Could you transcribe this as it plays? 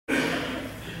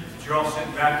Since you're all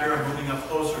sitting back here, I'm moving up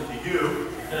closer to you.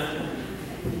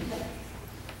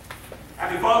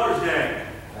 Happy Father's Day,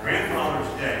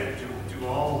 Grandfather's Day to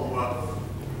all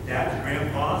dads,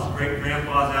 grandpas,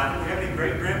 great-grandpas out there. Do we have any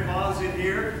great-grandpas in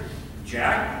here?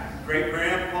 Jack,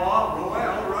 great-grandpa, Roy,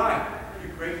 all right.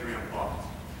 Your great-grandpas.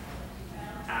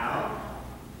 Al.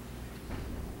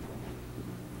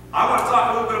 I want to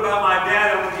talk a little bit about my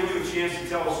dad. I want to give you a chance to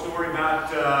tell a story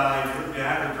about your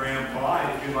dad or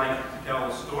grandpa. If you'd like to tell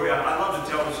a story, I'd love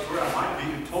to tell a story. I might have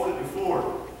even told it before.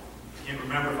 I can't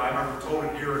remember if I've ever told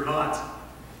it here or not.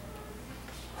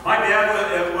 My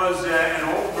dad was an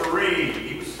old Marine.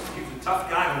 He was a tough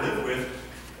guy to live with.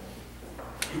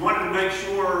 He wanted to make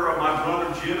sure my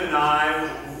brother Jim and I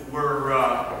were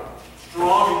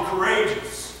strong and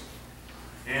courageous.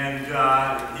 And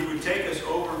he would take us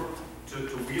over to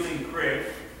Wheeling Creek,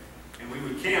 and we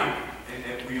would camp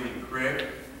at Wheeling Creek.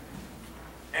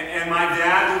 And my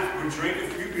dad would drink a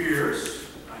few beers,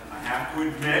 I have to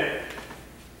admit.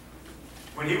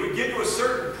 When he would get to a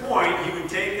certain point, he would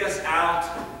take us out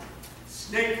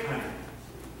snake hunting.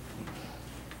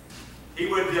 He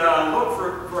would look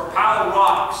for a pile of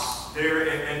rocks there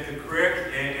at the creek,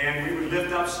 and we would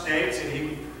lift up snakes, and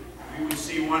we would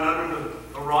see one under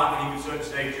the rock, and he would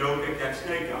say, "Joe, pick that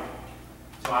snake up."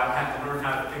 So I'd have to learn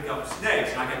how to pick up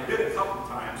snakes, and I got bit a couple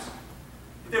times.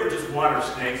 But they were just water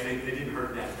snakes. They didn't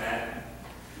hurt that bad.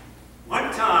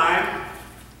 One time,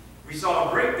 we saw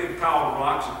a great big pile of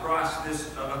rocks across the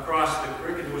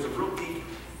creek, and there was a real deep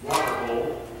water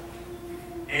hole.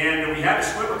 And we had to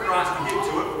swim across to get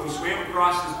to it, but we swam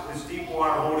across this deep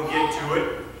water hole to get to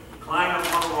it. We climbed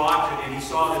up on the rock, and he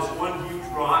saw this one huge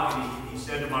rock, and he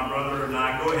said to my brother and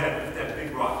I, "Go ahead and put that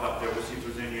big rock up there. We'll see if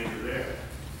there's any under there."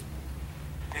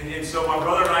 And so my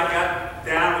brother and I got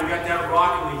down, we got that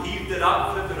rock, and we heaved it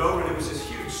up, flipped it over, and it was this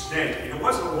huge snake. And it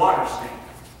wasn't a water snake.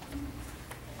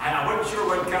 I wasn't sure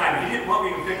what kind. He didn't want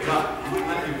me to pick it up. He wouldn't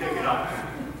let me pick it up.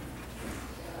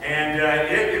 And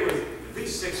it was at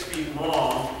least 6 feet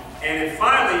long, and it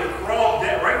finally crawled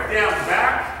right down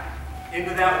back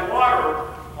into that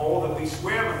water hole that we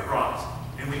swam across.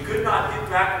 And we could not get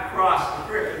back across the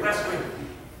creek unless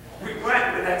we went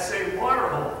into that same water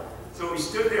hole. So we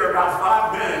stood there about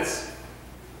 5 minutes,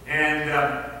 and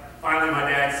finally my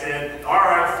dad said, "All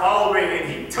right, follow me," and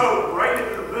he dove right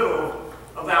into the middle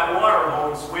of that water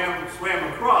hole and swam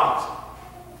across.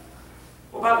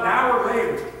 Well, about an hour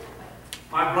later,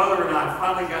 my brother and I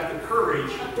finally got the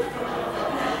courage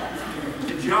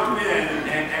to jump in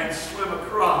and swim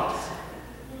across.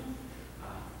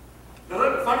 Now,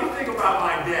 the funny thing about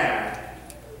my dad,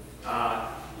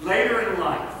 later in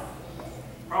life,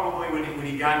 probably when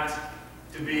he got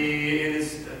to be in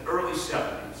his early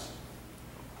 70s,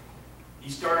 he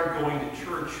started going to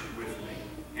church with me.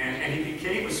 And he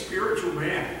became a spiritual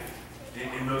man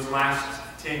in those last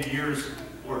 10 years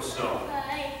or so.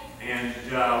 And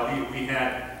we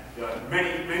had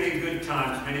many good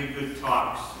times, many good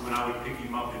talks when I would pick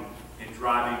him up and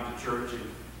drive him to church.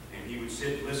 And he would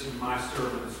sit and listen to my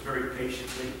sermons very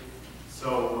patiently.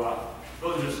 So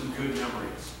those are some good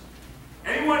memories.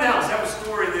 Anyone else have a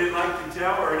story they'd like to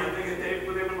tell, or anything that they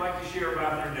would like to share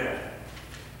about their dad?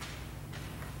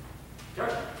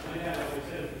 Chuck? My dad always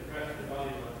said he crashed the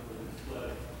body with his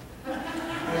sled.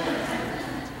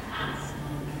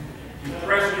 You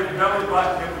press your belly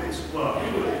button, it would explode. He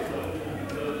would explode.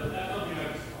 So that's something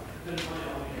I've been playing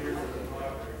all the years as a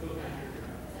doctor.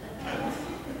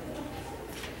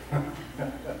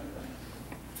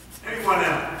 Anyone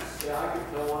else? Yeah, I could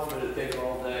tell one, but it'd take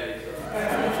all day. So.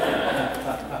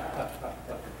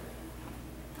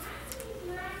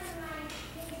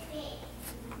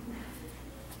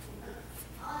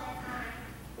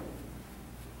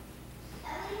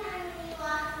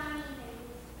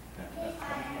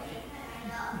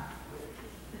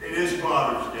 It is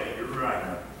Father's Day, you're right.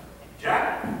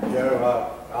 Jack?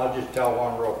 Joe, I'll just tell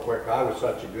one real quick. I was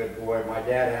such a good boy. My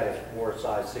dad had a wore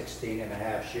size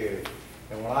 16.5 shoe.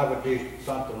 And when I would do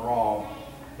something wrong,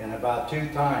 and about 2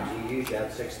 times he used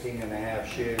that 16.5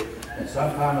 shoe. And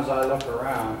sometimes as I look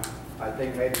around, I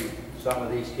think maybe some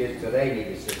of these kids today need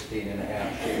a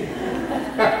 16.5 shoe.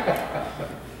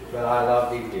 But I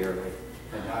loved him dearly,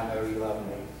 and I know he loved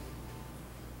me.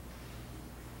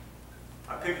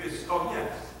 I picked this, oh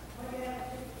yes.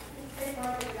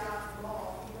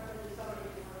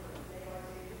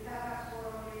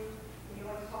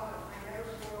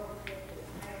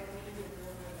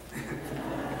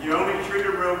 You only treat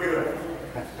her real good.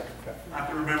 I have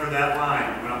to remember that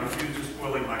line when I'm accused of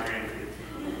spoiling my grandkids.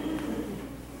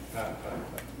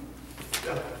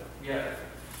 Yeah,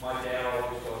 my dad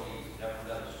always told me he's never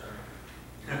done a string.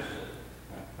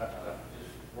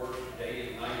 Just worked day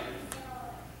and night.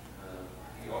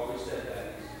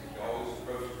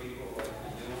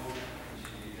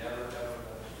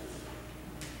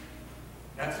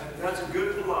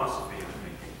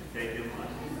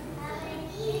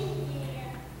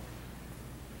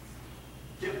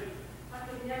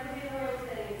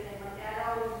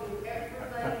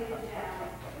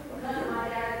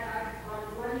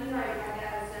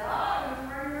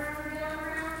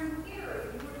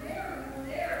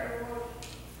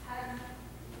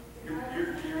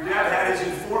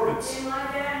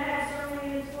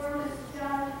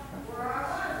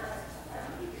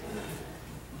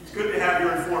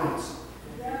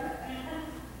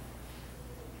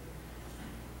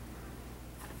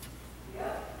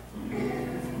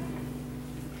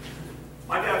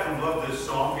 this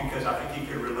song because I think he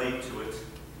could relate to it.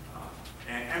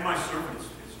 And my sermon is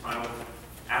titled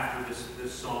after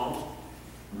this song.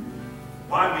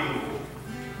 Why me, Lord?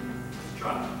 Let's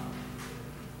try it.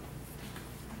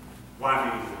 Why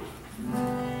me, Lord?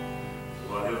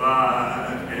 What have I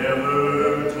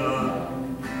ever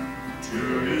done to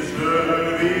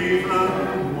deserve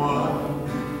even one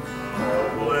of the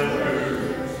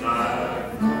pleasures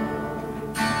I've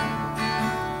known?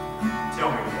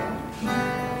 Tell me,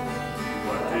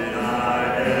 what did I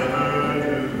ever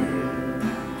do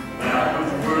that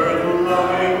was worth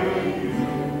loving you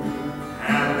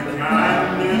and the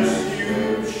kindness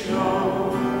you've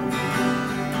shown?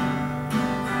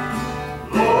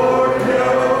 Lord,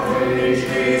 help me,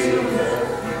 Jesus,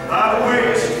 I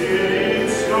wasted it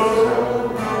so.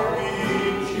 Help me,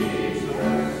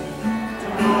 Jesus, to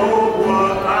know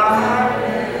what I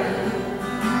am.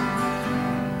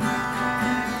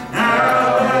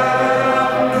 Now that I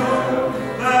know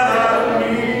that I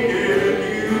needed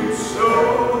you so,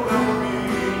 help me,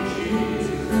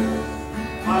 Jesus,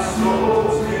 my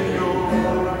soul's in your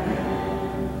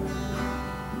hand.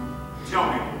 Tell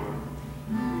me,